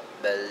roast pork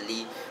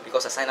belly,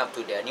 because I signed up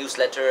to their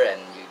newsletter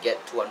and you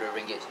get 200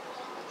 ringgit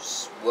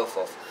worth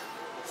of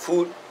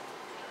food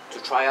to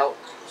try out.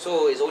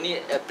 So it's only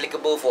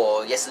applicable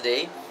for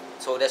yesterday,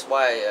 so that's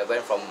why I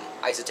went from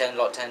ISA 10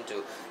 Lot 10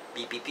 to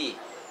BPP.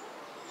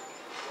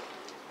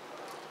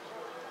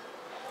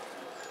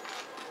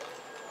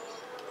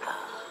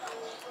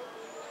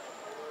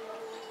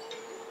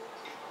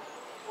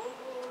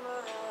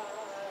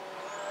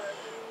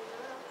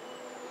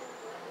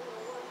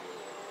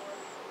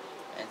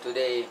 And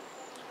today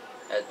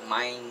at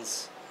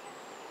mines,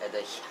 at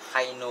the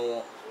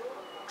Haino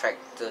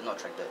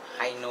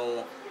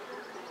Haino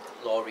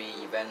lorry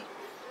event,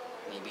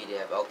 maybe they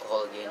have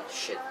alcohol again,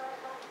 shit.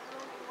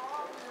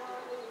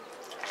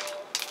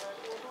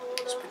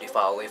 It's pretty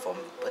far away from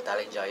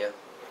Petaling, Jaya.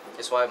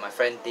 That's why my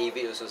friend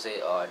David also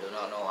said, oh, I do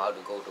not know how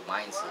to go to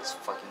mines, it's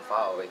fucking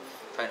far away.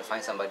 Trying to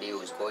find somebody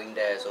who's going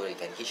there so they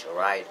can hitch a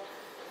ride.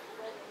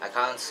 I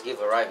can't give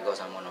a ride because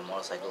I'm on a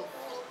motorcycle.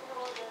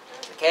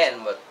 I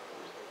can, but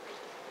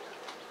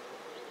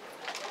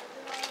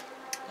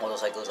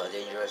motorcycles are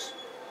dangerous.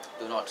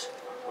 Do not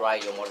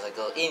ride your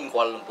motorcycle in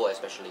Kuala Lumpur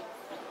especially.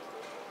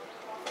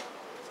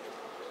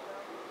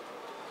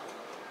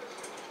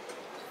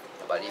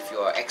 But if you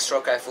are extra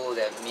careful,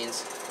 that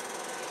means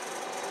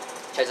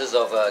chances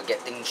of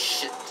getting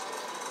shit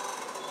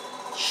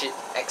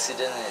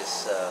accident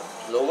is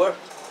lower.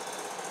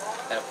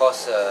 And of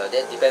course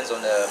that depends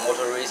on the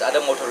motorists, other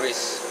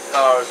motorists,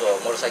 cars or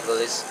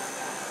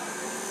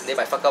motorcyclists. They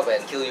might fuck up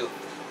and kill you.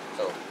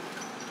 So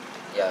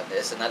yeah,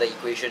 there's another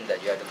equation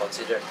that you have to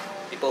consider.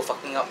 People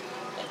fucking up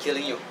and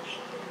killing you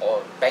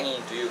or banging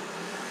into you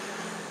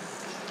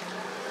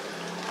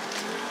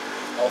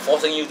or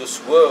forcing you to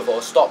swerve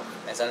or stop,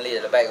 and suddenly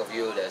at the back of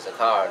you there's a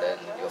car, then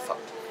you're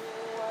fucked.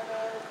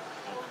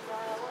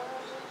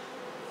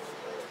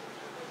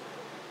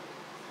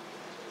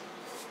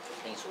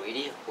 Things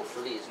ready.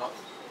 Hopefully it's not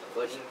a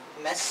burning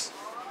mess.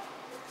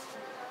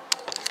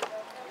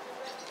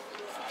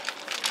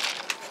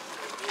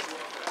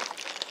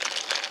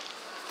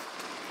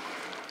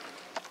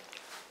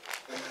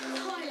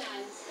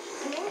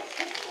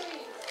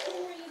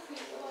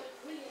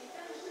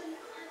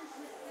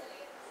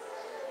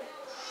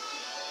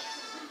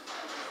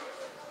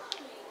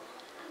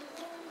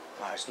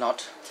 It's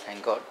not,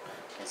 thank God.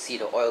 You can see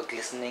the oil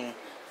glistening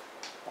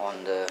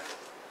on the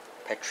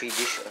petri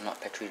dish, or not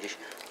petri dish.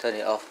 Turn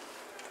it off.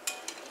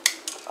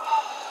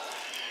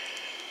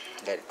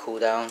 Let it cool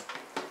down.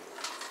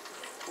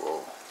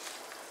 Whoa,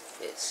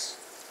 it's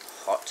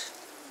hot.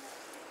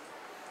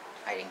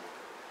 I think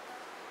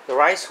the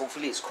rice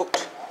hopefully is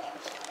cooked.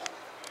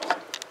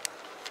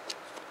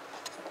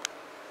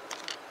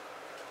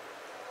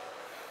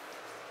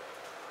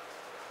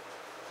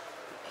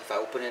 If I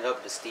open it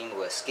up, the steam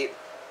will escape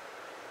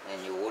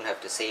and you won't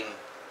have the same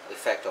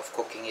effect of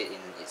cooking it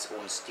in its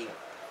own steam.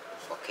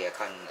 Okay, I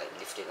can't like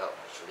lift it out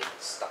actually,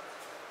 it's stuck.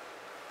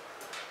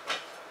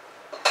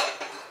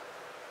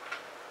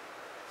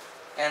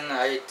 And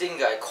I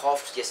think I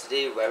coughed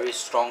yesterday, very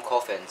strong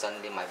cough, and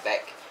suddenly my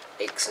back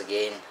aches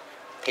again.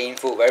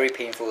 Painful, very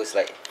painful. It's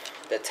like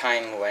the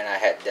time when I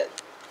had that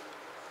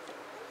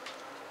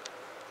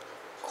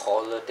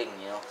collar thing,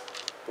 you know,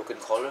 broken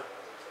collar.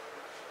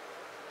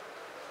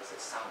 What's the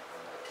sound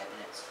from the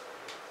cabinets?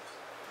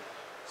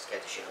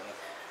 Scared the shit out of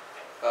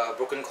me.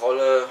 Broken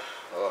collar,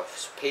 oh,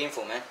 it's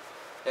painful, man.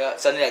 Yeah,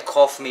 suddenly I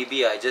cough,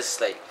 maybe I just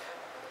like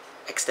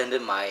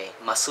extended my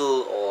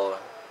muscle or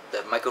the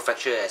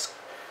microfracture has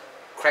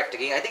cracked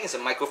again. I think it's a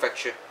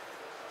microfracture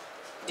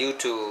due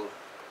to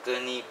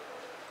Gurney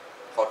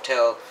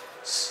Hotel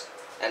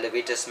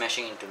elevator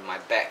smashing into my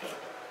back.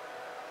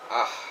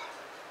 Ah,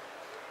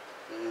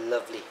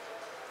 lovely.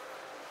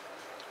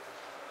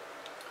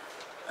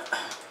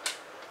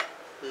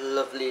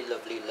 Lovely,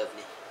 lovely,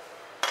 lovely.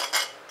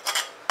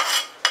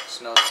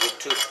 Smells good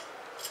too.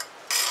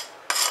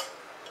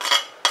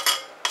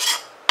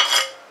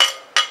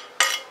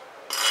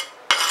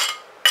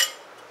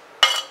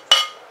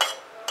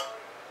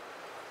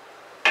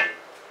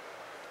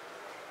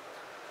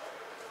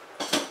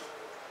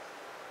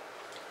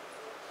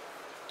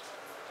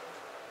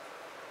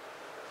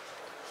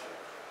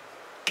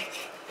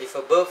 If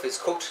above is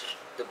cooked,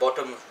 the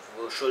bottom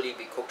will surely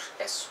be cooked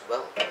as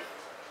well.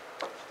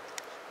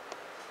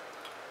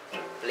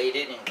 blade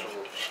it into,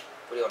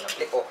 put it on a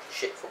plate. Oh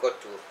shit,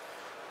 forgot to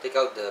take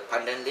out the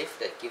pandan leaf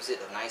that gives it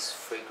a nice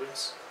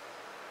fragrance.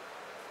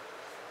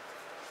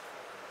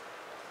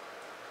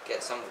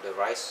 Get some of the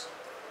rice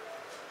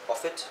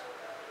off it.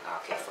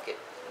 Okay, fuck it.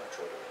 I'm gonna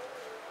throw it away.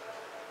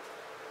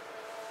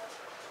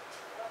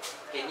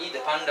 You can eat the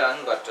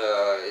pandan, but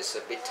it's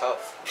a bit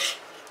tough.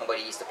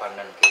 Nobody eats the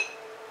pandan, okay?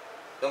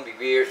 Don't be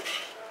weird.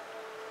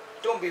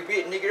 Don't be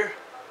weird, nigger.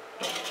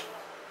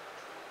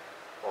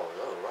 Oh, a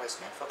lot of rice,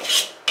 man. Fuck.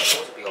 I'm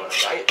supposed to be on a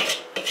diet.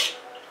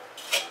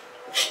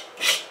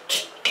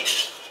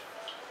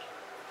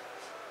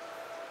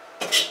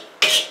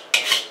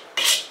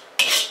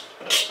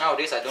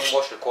 Nowadays, I don't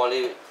wash the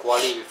quali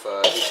with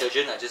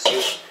detergent. I just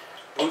use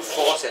brute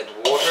force and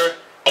water.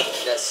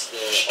 That's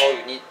all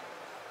you need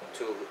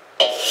to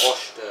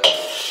wash the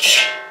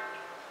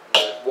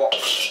wok.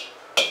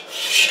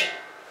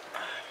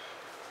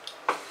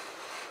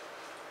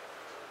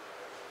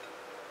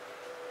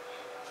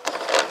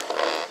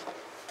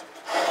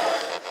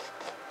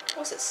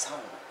 What's that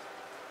sound?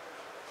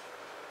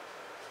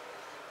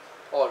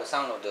 Oh, the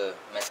sound of the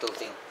metal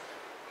thing.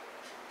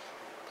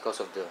 Because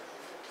of the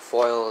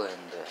foil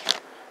and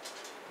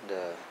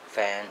the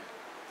fan.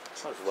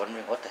 So I was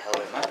wondering, what the hell,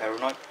 am I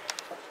paranoid?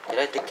 Did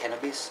I take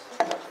cannabis?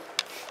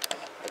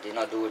 I did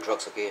not do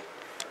drugs, okay?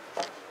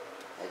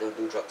 I don't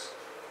do drugs.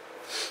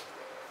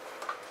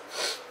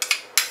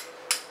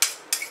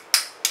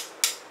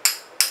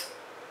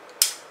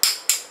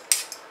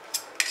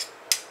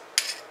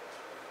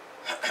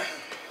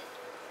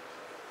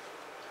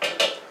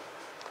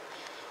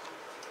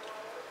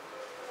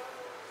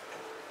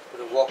 Put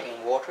the wok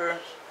in water.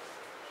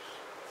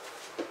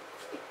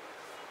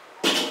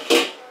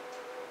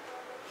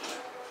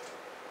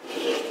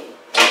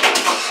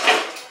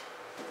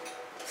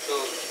 So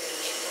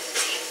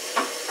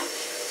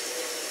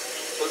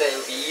that it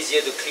will be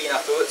easier to clean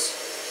afterwards.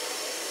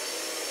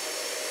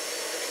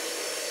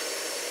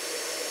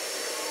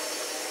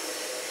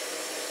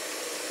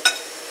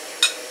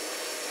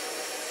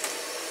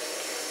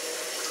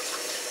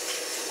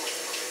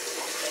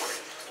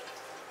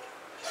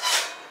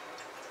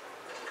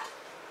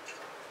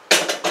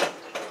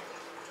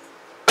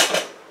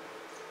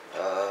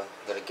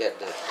 Gotta get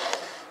the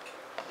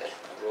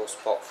roast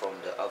pork from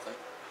the oven.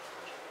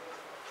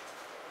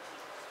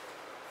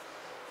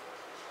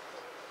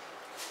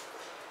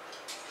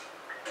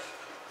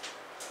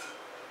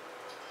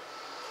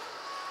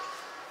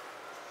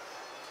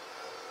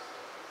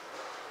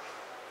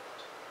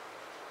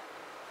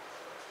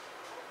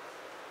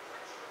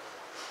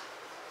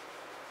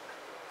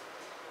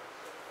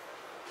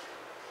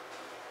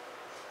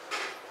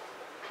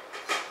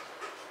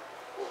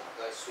 Oh, my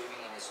guy's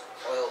swimming in his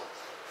oil.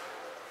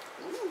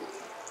 Ooh.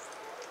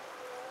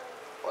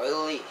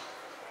 Oily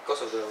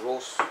because of the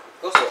roast,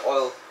 because the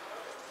oil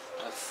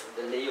of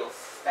the layer of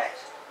fat.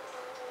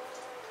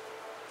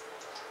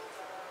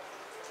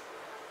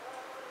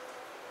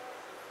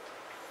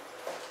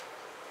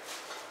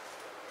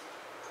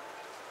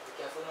 Be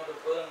careful not to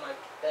burn my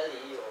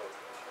belly or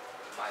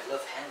my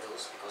love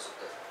handles because of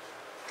the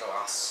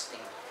glass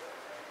thing.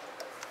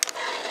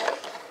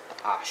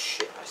 Ah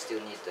shit, I still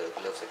need the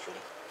gloves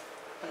actually.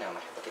 Oh, never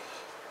mind, okay.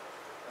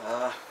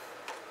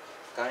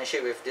 Garnish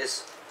it with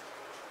this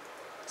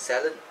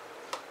salad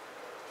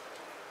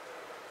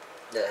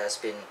that has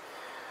been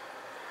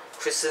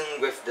christened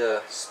with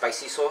the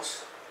spicy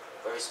sauce,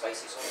 very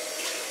spicy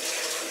sauce.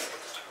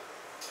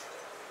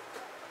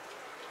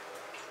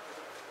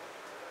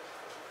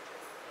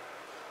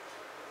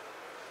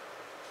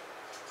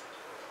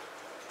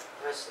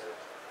 Where's the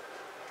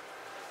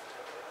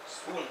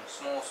spoon,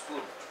 small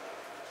spoon?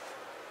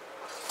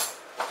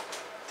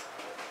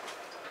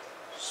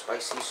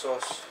 Spicy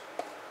sauce.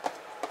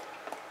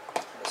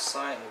 The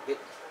side a bit.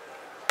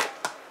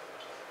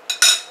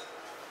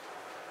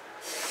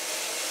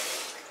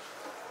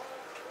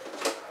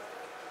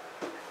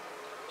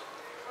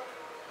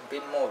 A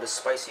bit more of the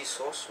spicy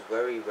sauce.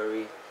 Very,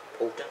 very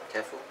potent.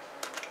 Careful.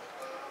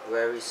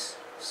 Very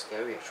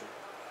scary actually.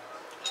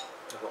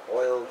 The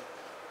oil,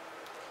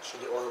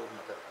 chili oil. Oh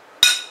my god.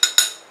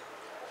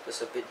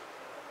 Just a bit.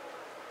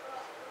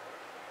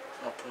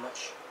 Not too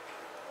much.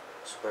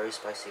 It's very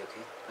spicy.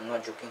 Okay, I'm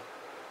not joking.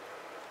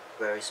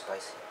 Very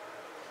spicy.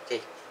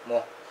 Okay,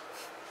 more.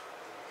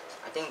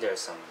 I think there's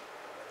some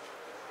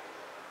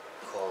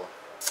called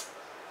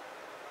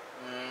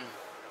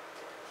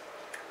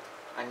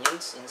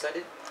onions inside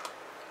it.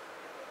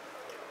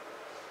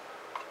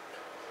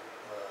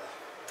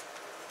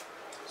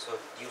 So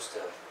use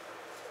the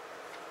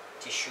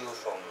tissue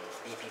from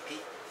BPP.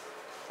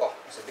 Oh,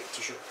 it's a big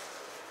tissue.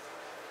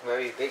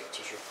 Very big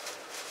tissue.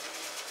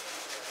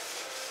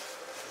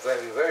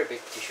 Very, very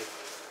big tissue.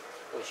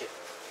 Holy shit.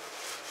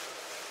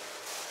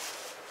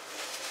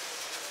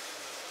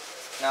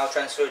 Now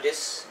transfer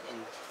this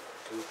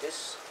into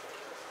this.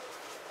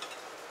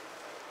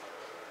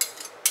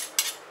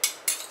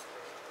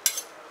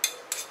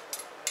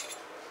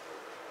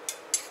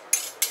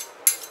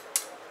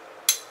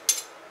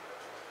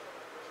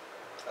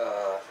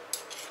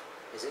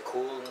 Is it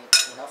cool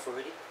enough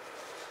already?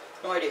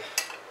 No idea.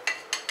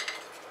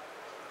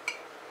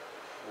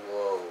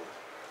 Whoa.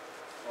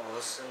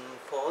 Awesome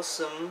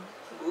possum.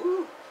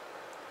 Ooh.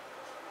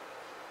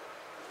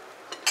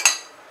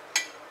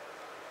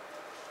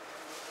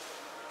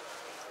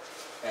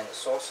 And the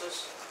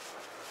sauces.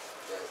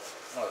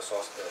 Not the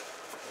sauce, the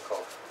what you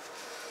call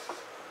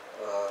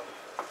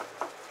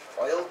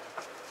oil.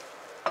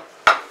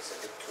 It's a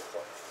bit too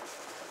hot.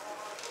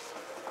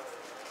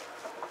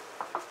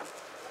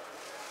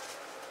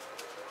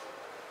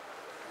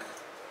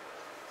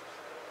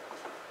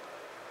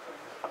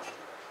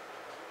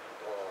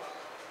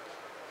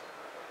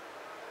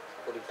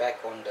 Put it back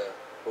on the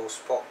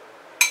roast pork.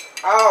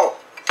 Ow!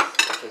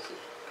 Okay,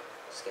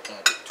 it's getting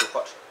a bit too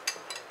hot.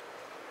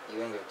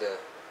 Even with the,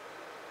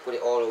 put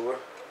it all over.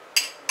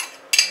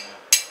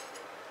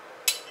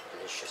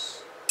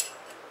 Delicious.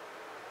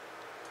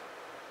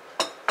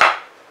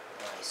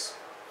 Nice.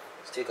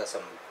 Still got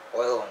some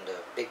oil on the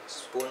big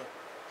spoon.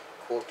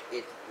 Coat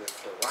it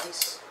with the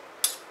rice.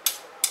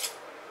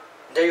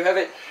 There you have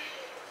it.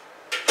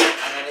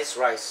 Hainanese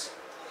rice.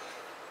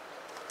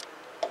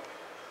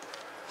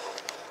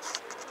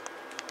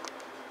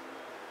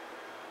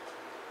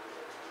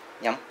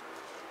 Yum.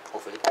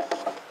 Hopefully.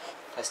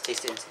 Let's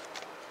taste it and see.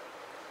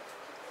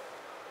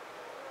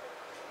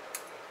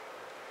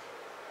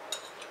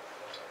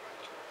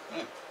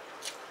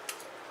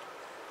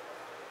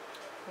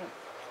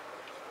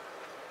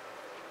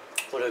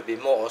 Would have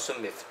been more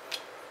awesome if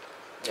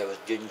there was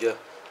ginger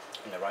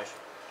in the rice.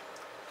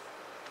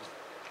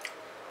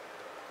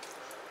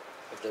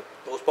 With the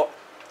roast pork.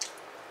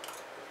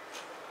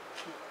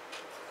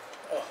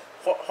 Oh,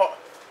 hot.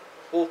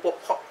 Roast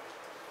pork hot.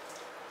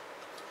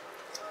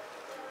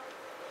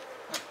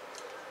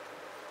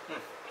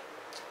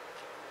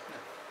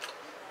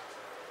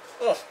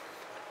 Oh,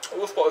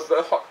 roast pork is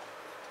very hot.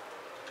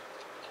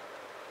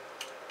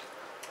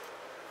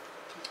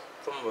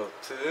 From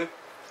the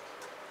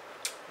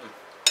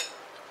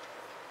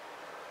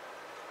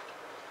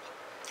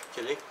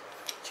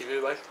chili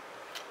rice.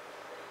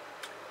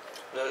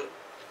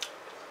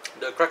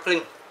 The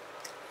crackling,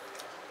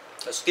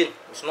 the skin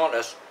is not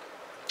as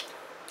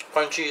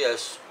crunchy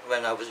as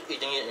when I was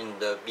eating it in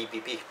the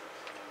BPP.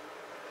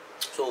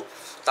 So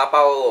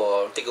tapao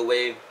or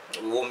takeaway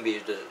won't be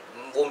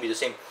the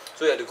same.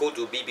 So you have to go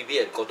to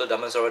BPP at Kota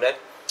Damansara there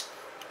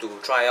to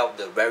try out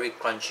the very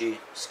crunchy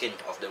skin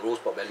of the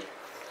roast pork belly.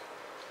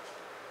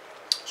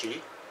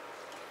 Chili.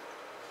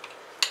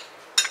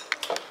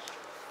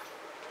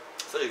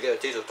 So you get a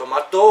taste of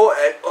tomato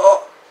and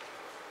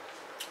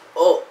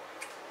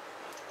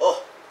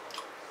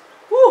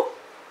woo,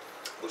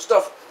 good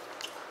stuff.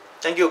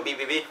 Thank you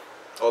BBB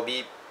or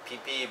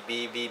BPP,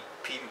 BBP,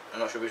 I'm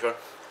not sure which one.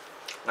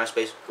 Nice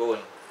place, go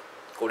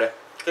there.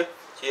 Okay,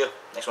 see you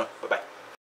next one, bye bye.